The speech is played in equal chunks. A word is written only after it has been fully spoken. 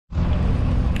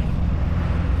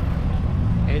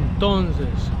Entonces,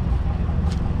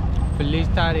 feliz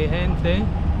tarde, gente.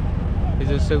 Es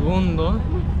el segundo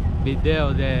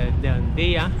video del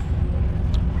día.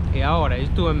 Y ahora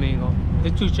es tu amigo,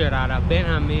 es tu Cherada,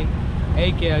 Benjamín,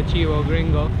 a.k.a. el Chivo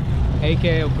Gringo,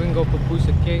 a.k.a. el Gringo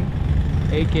Pupusa King,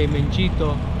 a.k.a.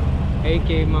 Menchito,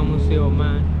 a.k.a. Mamuseo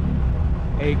Man,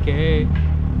 a.k.a.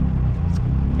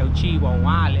 el Chivo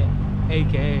Wale,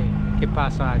 a.k.a. ¿qué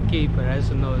pasa aquí? Pero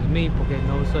eso no es mí porque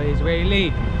no soy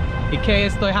israelí. ¿Y qué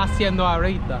estoy haciendo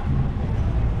ahorita?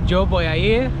 Yo voy a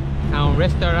ir a un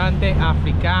restaurante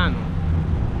africano.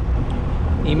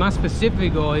 Y más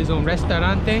específico, es un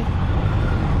restaurante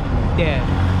de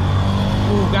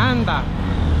Uganda.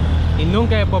 Y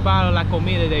nunca he probado la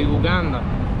comida de Uganda.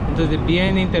 Entonces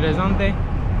bien interesante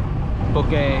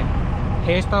porque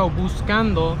he estado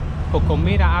buscando por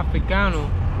comida africana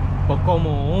por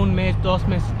como un mes, 2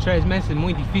 meses, 3 meses.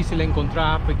 Muy difícil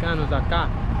encontrar africanos acá.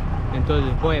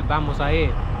 Entonces pues vamos a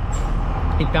ir.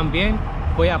 Y también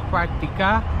voy a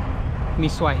practicar mi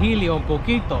swahili un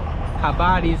poquito.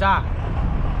 Habari za.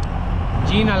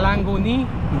 Jina langu ni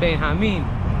Benjamin.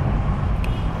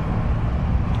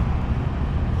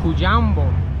 Hujambo,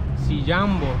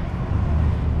 sijambo.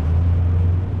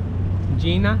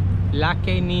 Jina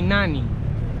lake ni nani.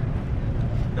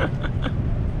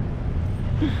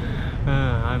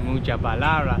 Hay muchas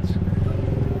palabras.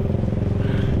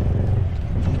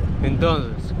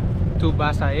 Entonces, tú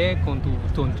vas a ir con tu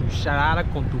charada,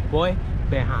 con tu boy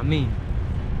Benjamin.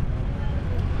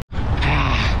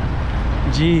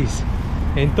 Jeez.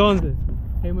 Entonces,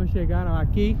 hemos llegado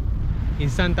aquí en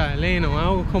Santa Elena,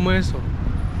 algo como eso,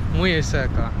 muy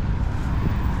cerca.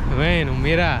 Bueno,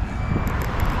 mira.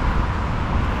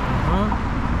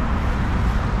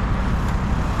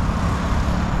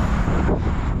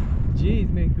 Jeez,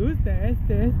 me gusta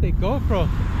este GoPro.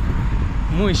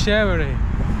 Muy chévere.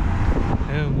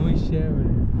 Muy chévere.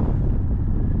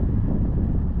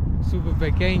 Súper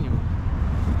pequeño.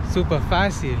 Súper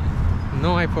fácil.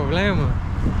 No hay problema.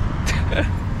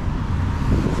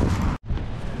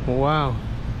 Wow,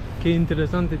 qué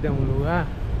interesante de un lugar.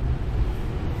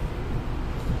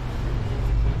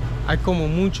 Hay como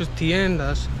muchas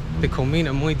tiendas de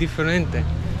comida muy diferentes.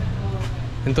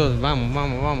 Entonces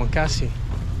vamos,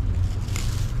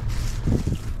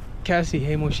 casi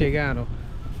hemos llegado.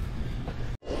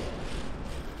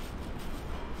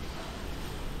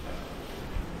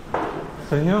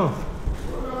 Señor,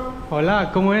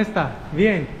 hola, ¿cómo está?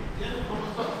 Bien.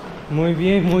 Muy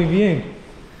bien, muy bien.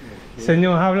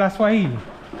 Señor, ¿habla swahili?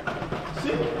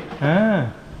 Sí. Ah.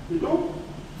 ¿Y tú?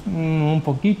 Un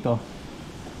poquito.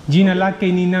 Jina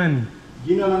lake ni nani?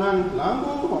 Jina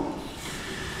langu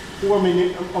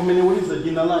umeniuliza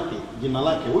jina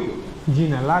lake huyo?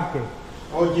 Jina lake.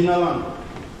 Oh, jina langu.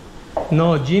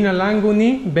 No, jina langu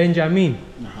ni Benjamin.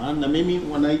 Aha, na mimi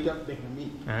wanaita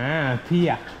Benjamin. Ah,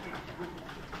 pia.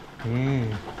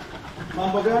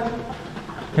 Mambo gani?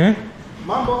 ¿Eh?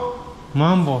 Mambo.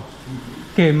 Mambo.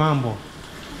 ¿Qué mambo?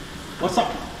 What's up?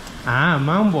 Ah,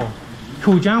 mambo.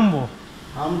 Hujambo.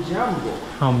 Hamjambo.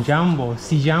 Hamjambo.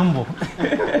 Sijambo.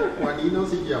 Kwa nini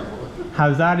usijambo?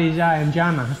 Habari ya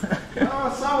mjana.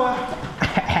 Ah, sawa.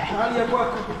 Hali ya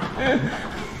kwako.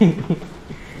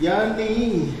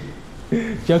 Yani.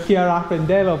 Yo quiero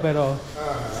aprenderlo, pero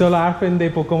solo aprendí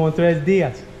por como 3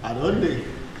 días. ¿A dónde?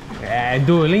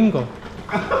 Duolingo.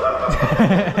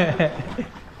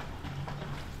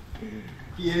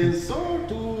 Pienso,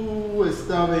 ¿tú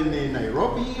estabas en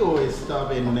Nairobi o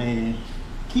estabas en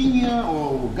Kenia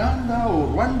o Uganda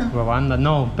o Ruanda? Ruanda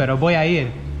no, pero voy a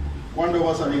ir. ¿Cuándo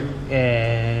vas a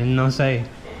ir? No sé.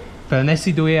 Pero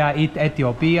necesito ir a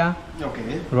Etiopía,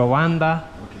 Okay.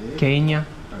 Ruanda, Okay. Kenia.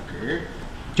 Okay.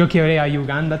 Yo quiero ir a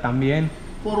Uganda también.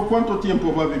 ¿Por cuánto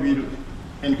tiempo va a vivir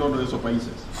en todos esos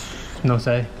países? No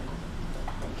sé.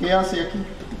 ¿Qué hace aquí?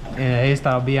 He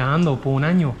estado viajando por 1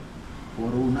 año.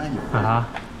 Por 1 año. Ajá.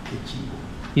 Qué chido.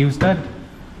 ¿Y usted?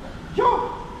 Yo.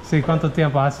 Sí, ¿cuánto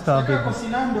tiempo has estado Acá viviendo?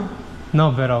 cocinando.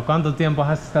 No, pero ¿cuánto tiempo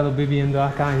has estado viviendo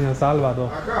acá en El Salvador?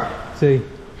 Acá. Sí.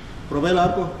 ¿Probé el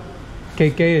arco?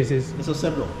 ¿Qué es? Eso es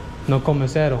cerdo. No como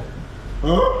cero.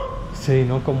 ¿Ah? Sí,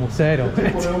 no como cero. ¿Qué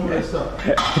tipo de hombre está?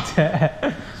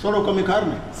 Solo come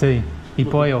carne. Sí, y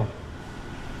pollo.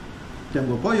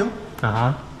 Tengo pollo.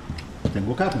 Ajá.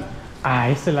 Tengo carne. Ah,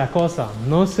 esa es la cosa.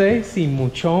 No sé si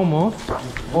muchomo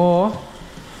o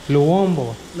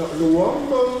luombo. No,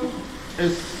 luombo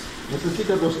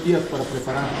necesita 2 días para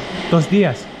preparar. 2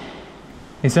 días.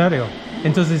 ¿En serio?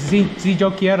 Entonces, si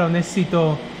yo quiero,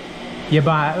 necesito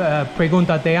llevar,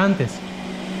 pregúntate antes.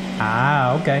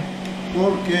 Ah, ok.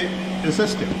 Porque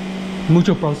es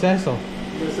Mucho proceso.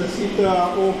 necesita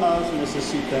hojas,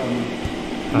 necesita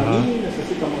Y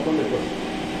necesita un montón de cosas.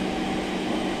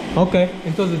 Ok,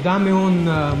 entonces dame un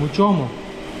muchomo.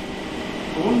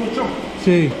 Un mucho.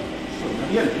 Sí.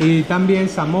 Bien. Y también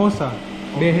samosa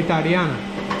vegetariana.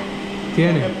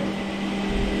 Tiene.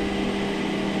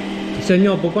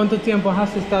 Señor, ¿por cuánto tiempo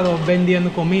has estado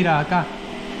vendiendo comida acá?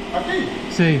 Aquí.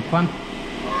 Sí, ¿cuánto?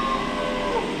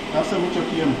 Hace mucho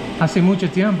tiempo. Hace mucho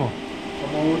tiempo.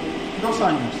 Como 2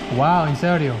 años. Wow, ¿en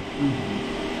serio?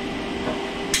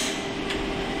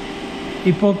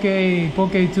 ¿Y por qué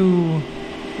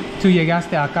tú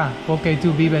llegaste acá? ¿Por qué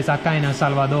tú vives acá en El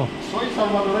Salvador? Soy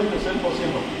salvadoreño 100%.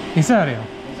 ¿En serio?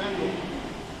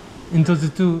 En serio.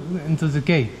 Entonces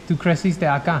 ¿qué? ¿Tú creciste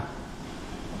acá?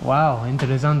 Wow,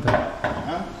 interesante.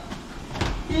 Ajá.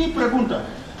 Y pregunta,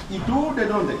 ¿y tú de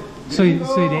dónde? Soy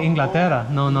de Inglaterra.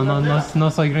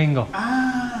 No soy gringo.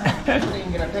 Ah, de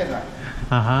Inglaterra.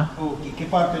 Ajá. ¿Y qué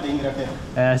parte de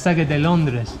Inglaterra? Cerca de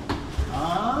Londres.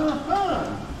 Ajá.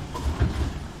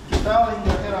 ¿Qué tal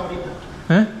Inglaterra ahorita?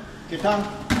 ¿Eh? ¿Qué tal?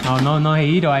 No he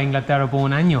ido a Inglaterra por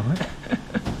un año.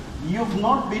 You've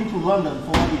not been to London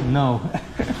for a year. No.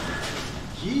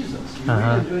 Jesus, you're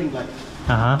really enjoying life.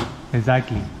 Ajá,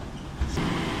 exactly.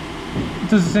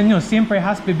 Entonces, señor, ¿siempre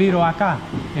has vivido acá,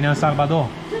 en El Salvador?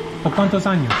 ¿Por cuántos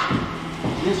años?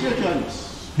 18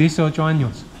 años. 18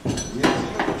 años. 18.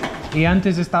 ¿Y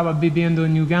antes estaba viviendo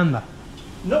en Uganda?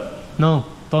 No. No,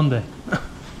 ¿dónde?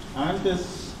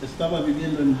 Antes estaba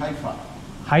viviendo en Haifa.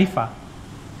 Haifa.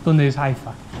 ¿Dónde es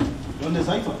Haifa? ¿Dónde es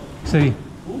Haifa? Sí.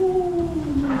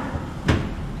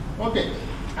 Ok.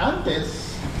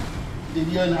 Antes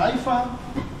vivió en Haifa.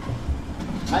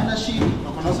 Hainashi.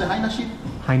 ¿Lo conoce Hainashi?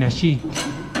 Hainashi.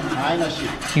 Hainashi.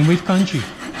 In which country?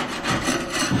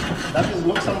 That is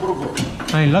Luxembourg.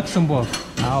 In Luxembourg.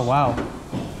 Oh, wow.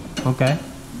 Okay.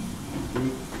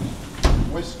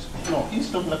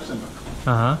 East of Luxembourg.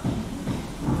 Uh-huh.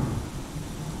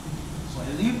 So I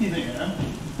lived there.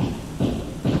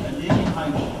 I lived in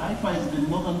Haifa. Haifa is the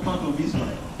northern part of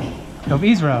Israel. Of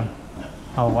Israel?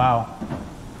 Oh, wow.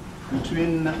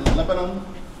 Between Lebanon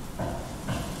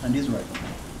and Israel.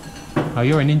 Oh,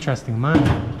 you're an interesting man.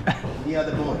 Near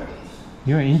the border.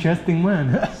 You're an interesting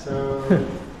man. So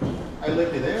I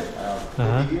lived there.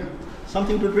 Here.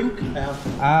 Something to drink. I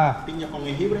have piña con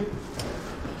jengibre.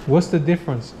 What's the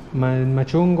difference?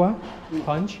 Machungwa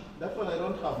punch? That one I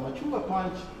don't have. Machungwa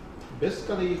punch,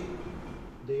 basically,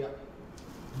 they are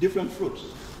different fruits.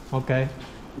 Okay.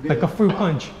 Like a fruit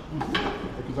punch.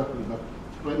 Exactly. But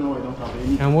right now I don't have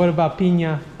any. And what about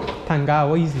piña tanga?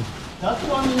 What is it? That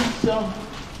one is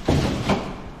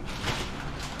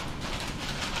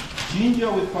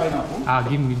ginger with pineapple.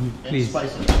 Give me, please. And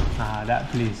spicy. That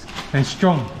please. And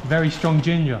strong, very strong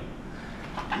ginger.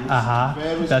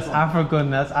 That's strong.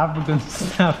 That's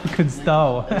African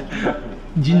style.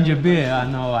 Ginger beer, I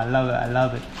know, I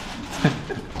love it.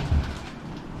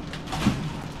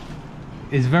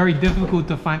 It's very difficult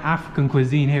to find African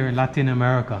cuisine here in Latin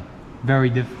America. Very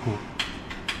difficult.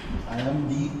 I am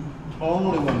the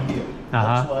only one here.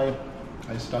 That's why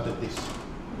I started this.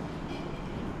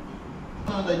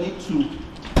 And I need to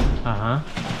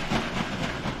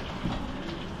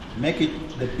make it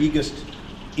the biggest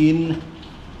in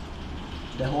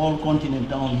the whole continent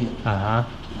down here. I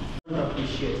don't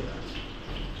appreciate that.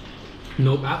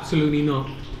 Nope, absolutely not.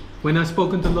 When I've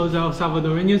spoken to those El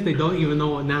Salvadoreños, they don't even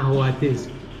know what Nahuatl is.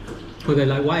 So they're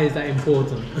like, why is that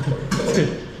important?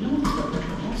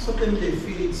 Most of them, they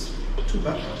feel it's too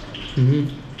bad to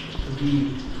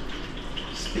be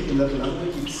speaking that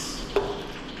language. It's,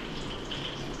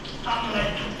 I'm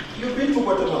like, you've been to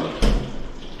Guatemala.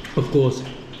 Of course.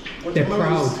 They're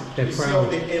proud. They're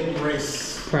proud. They embrace.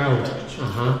 Proud.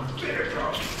 Very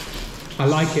proud. I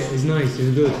like it. It's nice.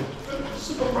 It's good.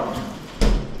 Super proud.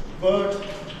 But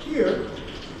here,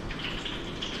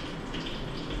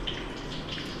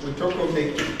 we talk of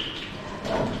the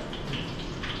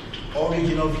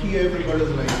origin of here. Everybody's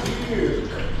like, here.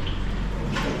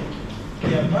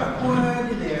 They are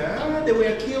backward. They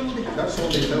were killed. That's all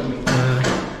they tell me.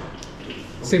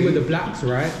 Same with the blacks,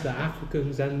 right? The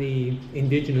Africans and the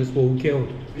indigenous were all killed.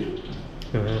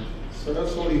 So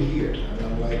that's all you hear. And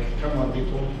I'm like, come on,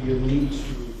 people, you need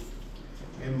to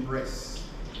embrace.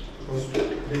 Because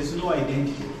there's no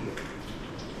identity here.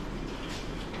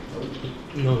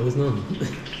 No, there's none.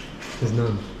 There's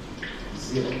none.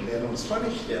 Zero. They're not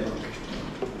Spanish, they're not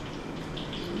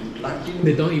Latin.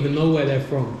 They don't even know where they're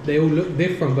from. They all look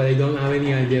different, but they don't have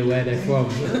any idea where they're from.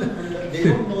 They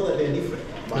don't know that they're different.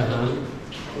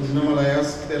 Because normally I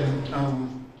ask them,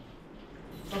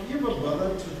 have you ever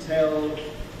bothered to tell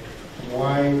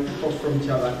why people from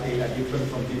Cherada are different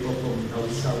from people from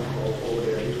South or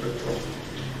they are different from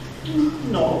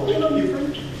No, we're not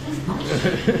different.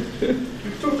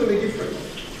 We're totally different.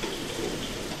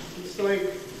 It's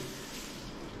like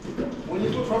when you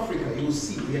go to Africa, you will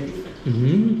see we are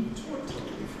different.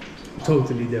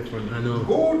 Totally different, I know.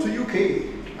 Go to UK.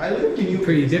 I lived in UK.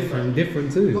 Pretty different,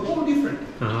 different too. They're all different.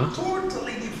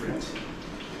 Totally different.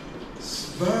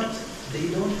 But they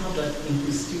don't have that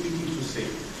inquisitivity to say.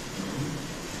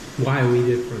 Why are we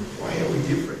different? Why are we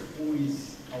different? Who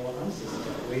is our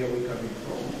ancestor? Where are we coming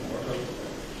from?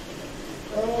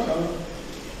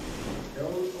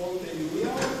 They'll all tell you we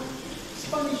are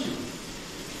Spanish.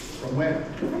 From where?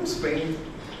 From Spain.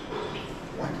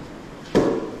 What?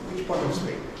 Which part of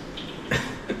Spain?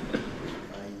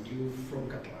 Are you from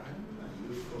Catalan? Are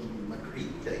you from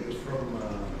Madrid? Are you from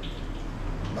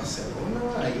Barcelona?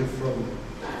 Are you from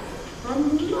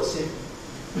no sé.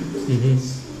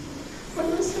 But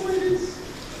that's the way it is.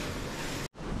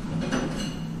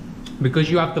 Because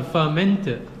you have to ferment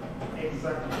it.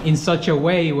 Exactly. In such a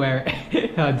way where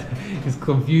it's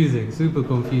confusing, super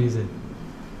confusing.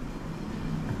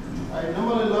 I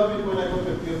normally love it when I go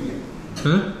to Ethiopia.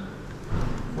 Huh?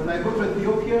 When I go to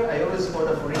Ethiopia, I always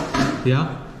order for it.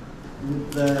 Yeah?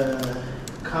 With the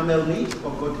camel meat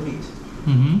or goat meat.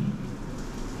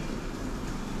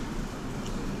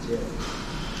 Yeah.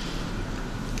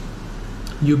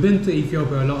 You've been to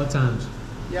Ethiopia a lot of times.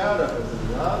 Yeah, that was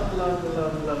a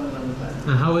long time.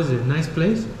 And how is it? Nice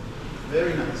place?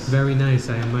 Very nice. Very nice,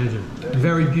 I imagine.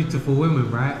 Very beautiful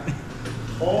women, right?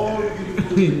 All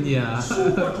beautiful. Yeah.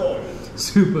 Super tall.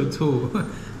 Super tall.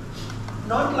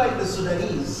 Not like the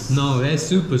Sudanese. No, they're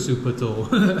super, super tall.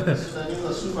 The Sudanese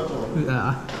are super tall.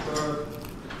 Yeah.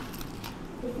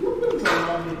 Ethiopians are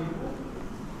lovely people.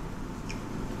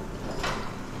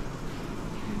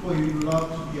 People you love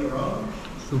to be around.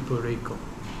 Super rico.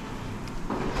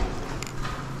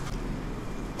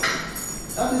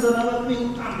 That is another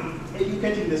thing,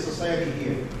 educating the society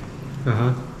here.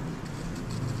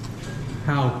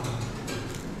 How?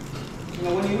 You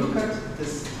know, when you look at the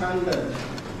standard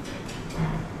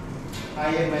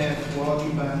IMF,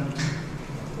 World Bank,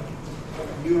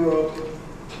 Europe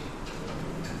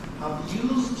have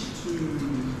used to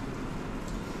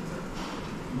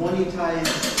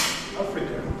monetize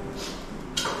Africa,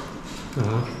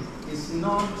 is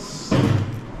not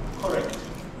correct.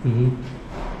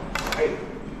 Right?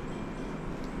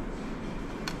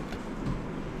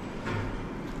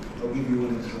 I'll give you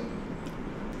one example.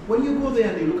 When you go there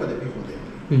and you look at the people there,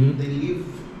 they live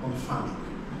on farming.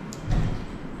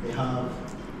 They have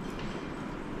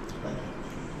like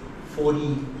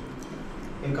 40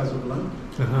 acres of land.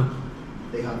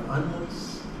 They have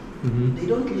animals. They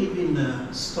don't live in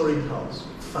a storage house,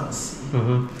 fancy.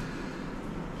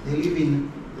 They live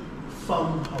in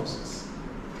farm houses.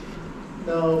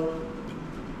 Now,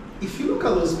 if you look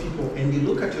at those people and you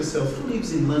look at yourself, who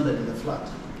lives in London in a flat?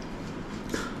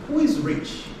 Who is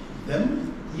rich?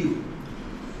 Them? You?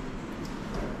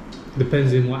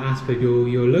 Depends in what aspect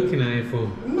you're looking at it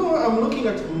from. No, I'm looking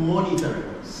at monetary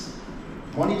ones.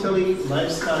 Monetary,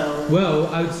 lifestyle. Well,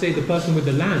 I would say the person with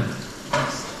the land.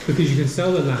 Because you can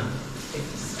sell the land.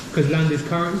 Because land is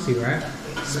currency, right?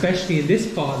 Especially in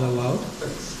this part of the world,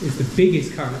 it's the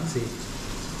biggest currency.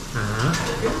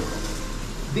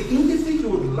 The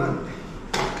individual land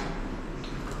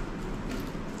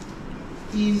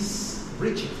is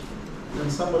richer than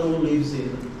somebody who lives in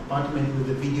an apartment with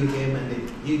a video game and a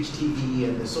huge TV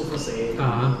and a sofa set,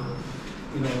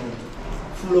 you know,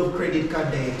 full of credit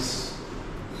card debts.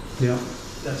 Yeah.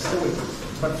 That's the way.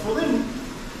 But for them,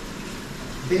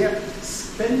 their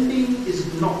spending is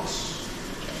not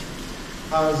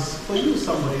as for you,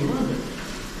 somebody in London.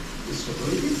 It's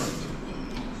totally different.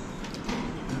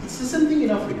 It's the same thing in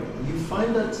Africa. You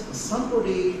find that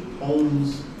somebody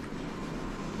owns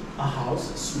a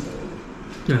house,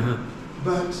 small,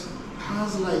 but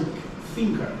has like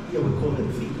finger. Here we call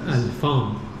them fingers. And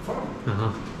farm.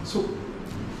 So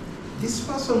this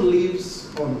person lives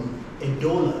on $1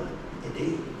 a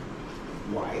day.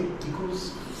 Why?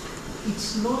 Because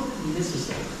it's not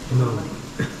necessary. No.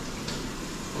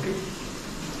 Okay.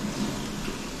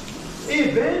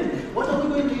 Hey Ben, what are we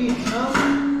going to eat?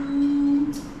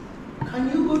 Can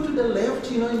you go to the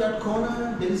left, you know, in that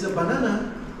corner? There is a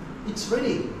banana. It's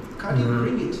ready. Can you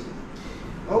bring it?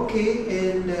 Okay,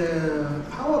 and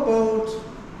how about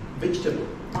vegetable?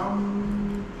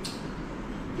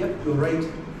 Yep, you're right.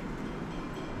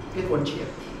 Get one chicken.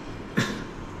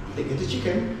 They get a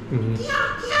chicken.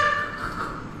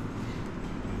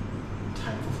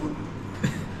 Time for food.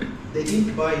 They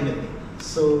didn't buy anything.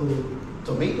 So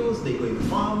tomatoes, they go in the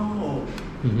farm, or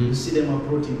you see them are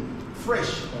brought in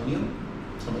fresh onion,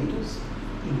 tomatoes,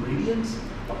 ingredients,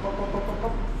 pop, pop, pop, pop, pop,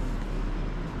 pop.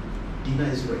 dinner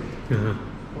is ready.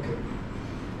 Okay.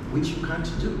 Which you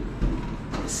can't do.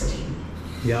 Steal.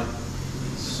 Yeah.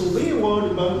 So when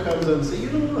World Bank comes and say, you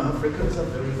know, Africans are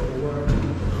very poor.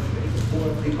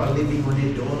 Poor people are living on $1.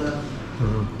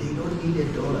 They don't need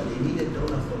 $1. They need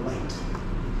 $1 for light.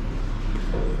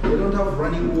 They don't have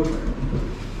running water.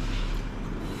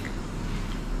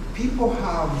 People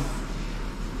have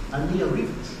near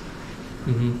rivers.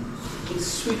 It's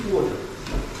sweet water.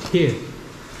 Here.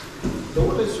 The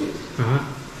water is sweet.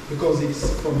 Because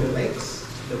it's from the lakes,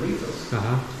 the rivers.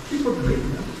 People drink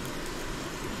them.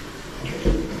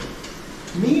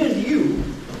 Me and you,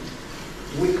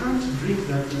 we can't drink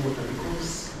that water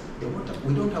because the water,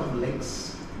 we don't have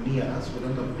lakes near us, we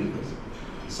don't have rivers.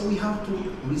 So we have to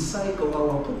recycle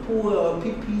our poo, our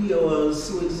pee-pee, our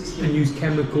sewage system. And use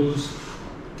chemicals.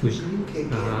 To drink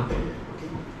again. Okay.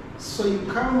 So you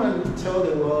come and tell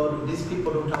the world, these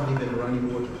people don't have even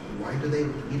running water. Why do they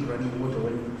need running water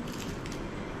when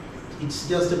it's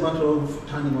just a matter of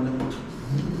turning on a bottle?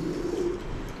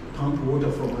 Pump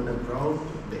water from underground,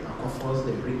 the aquifers,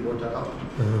 they bring water up,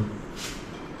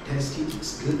 test it,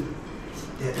 it's good,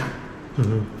 they're done.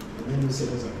 And then we say,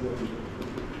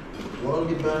 World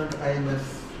Bank, IMF,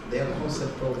 their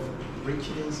concept of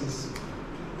richness is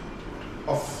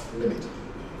off limit.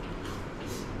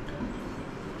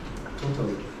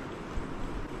 Totally.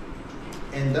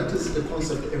 And that is the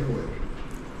concept everywhere.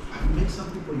 I've met some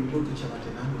people, you go to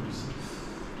Cherada and you say,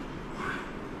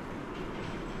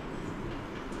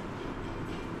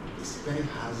 this guy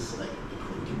has like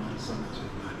pretty much so much of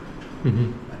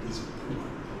money, but he's poor.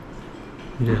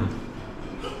 Yeah.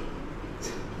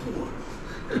 Poor.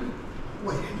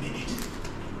 Wait a minute.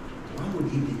 Why would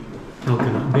he be poor? How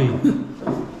can it be?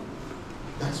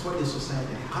 That's what the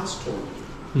society has told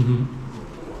you.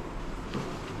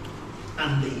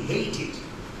 And they hate it.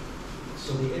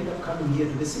 So they end up coming here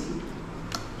to the city.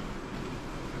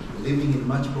 Living in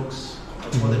matchbox. I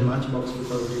call them matchbox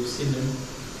because we've seen them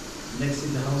next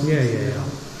in the house. Yeah.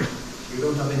 You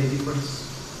don't have any difference.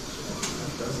 So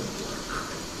that doesn't work.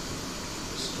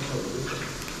 It's totally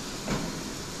different.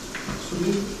 To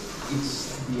me, it's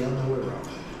the other way around.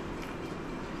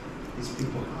 These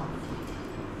people have.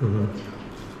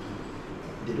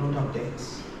 They don't have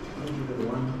debts. Not even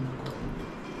one coin.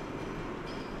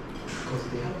 Because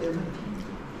they have their money.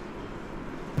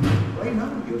 Right now,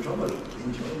 you're traveling,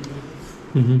 enjoying your life.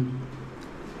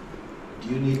 Do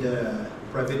you need a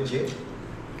private jet?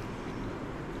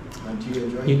 And do you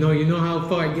enjoy it? You know how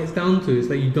far it gets down to? It's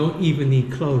like you don't even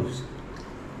need clothes.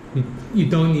 You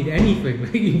don't need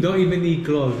anything. You don't even need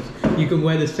clothes. You can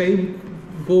wear the same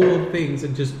 4 things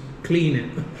and just clean it.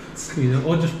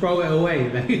 Or just throw it away.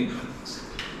 Like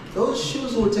those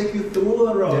shoes will take you through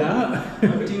around. Yeah.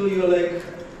 Until you're like,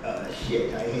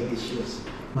 shit, I hate these shoes.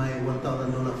 My $1,000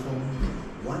 phone.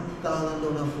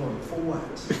 $1,000 phone. For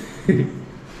what?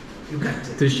 You can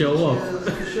take to show off.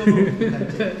 You can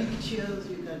take pictures,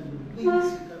 you can do this, you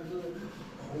can do it.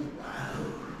 Oh wow.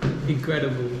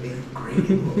 Incredible.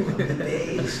 Incredible. The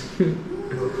days.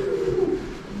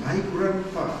 My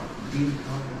grandpa didn't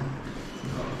have that.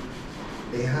 No.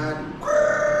 They had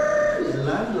a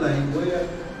landline where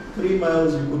 3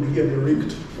 miles you could hear the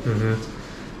ringtone.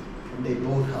 And they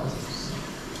bought houses.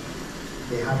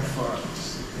 They had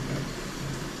farms.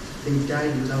 They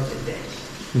died without a debt.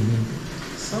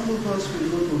 Some of us will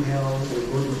go to hell, will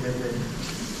go to heaven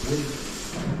with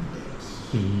debts.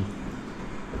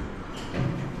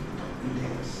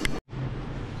 Debts.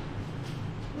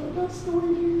 Well, that's the way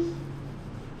it is.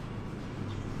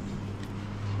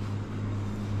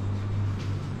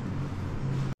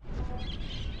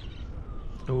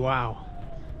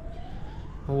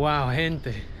 Wow,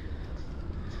 gente.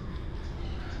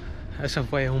 Esa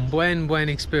fue una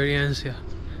buena experiencia.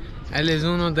 Él es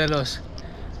uno de las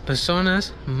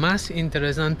personas más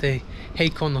interesantes que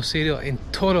he conocido en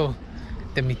todo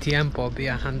de mi tiempo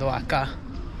viajando acá.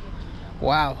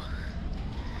 Wow.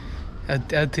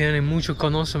 Él tiene mucho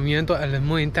conocimiento, él es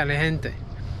muy inteligente.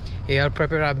 Y él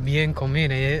prepara bien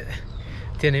comida. Y él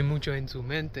tiene mucho en su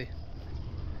mente.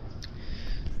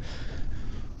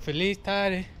 Feliz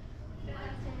tarde.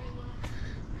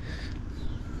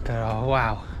 Pero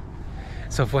wow,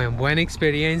 eso fue una buena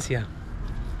experiencia.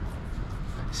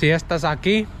 Si estás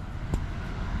aquí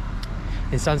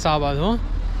en San Salvador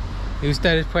y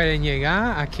ustedes pueden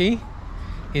llegar aquí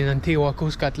en Antigua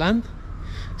Cuscatlán,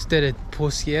 ustedes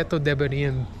por cierto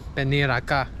deberían venir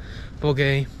acá,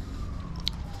 porque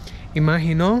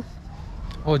imagino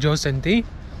o yo sentí,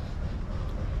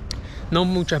 no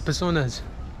muchas personas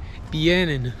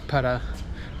vienen para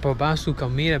probar su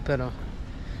comida, pero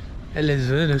él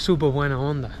es súper buena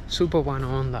onda,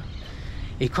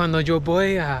 Y cuando yo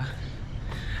voy a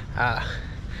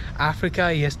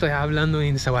África y estoy hablando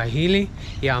en Swahili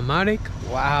y Amharic.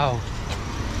 Wow.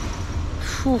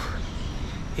 Uf,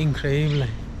 increíble.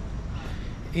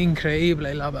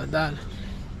 Increíble, la verdad.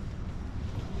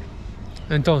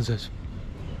 Entonces,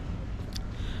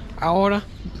 ahora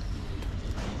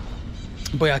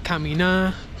voy a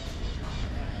caminar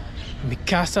a mi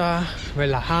casa,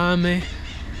 relajarme,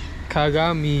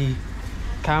 cargar mi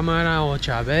cámara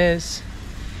otra vez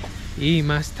y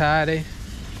más tarde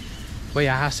voy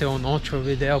a hacer un otro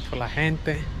video por la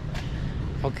gente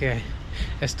porque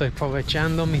estoy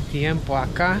aprovechando mi tiempo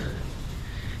acá.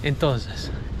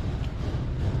 Entonces,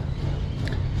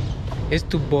 es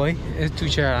tu boy, es tu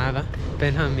Cherada,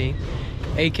 Benjamín,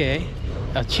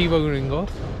 a.k.a. El Chivo Gringo,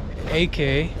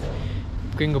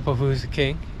 a.k.a. Gringo Papusa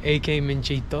King, a.k.a.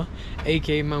 Menchito,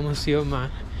 a.k.a. Mamusio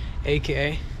Man,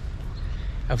 a.k.a.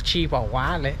 El Chivo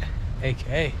Wallet,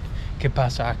 a.k.a. ¿Qué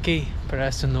pasa aquí? Pero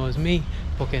eso no es mí,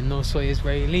 porque no soy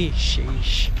israelí.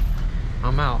 Sheesh.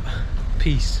 I'm out.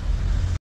 Peace.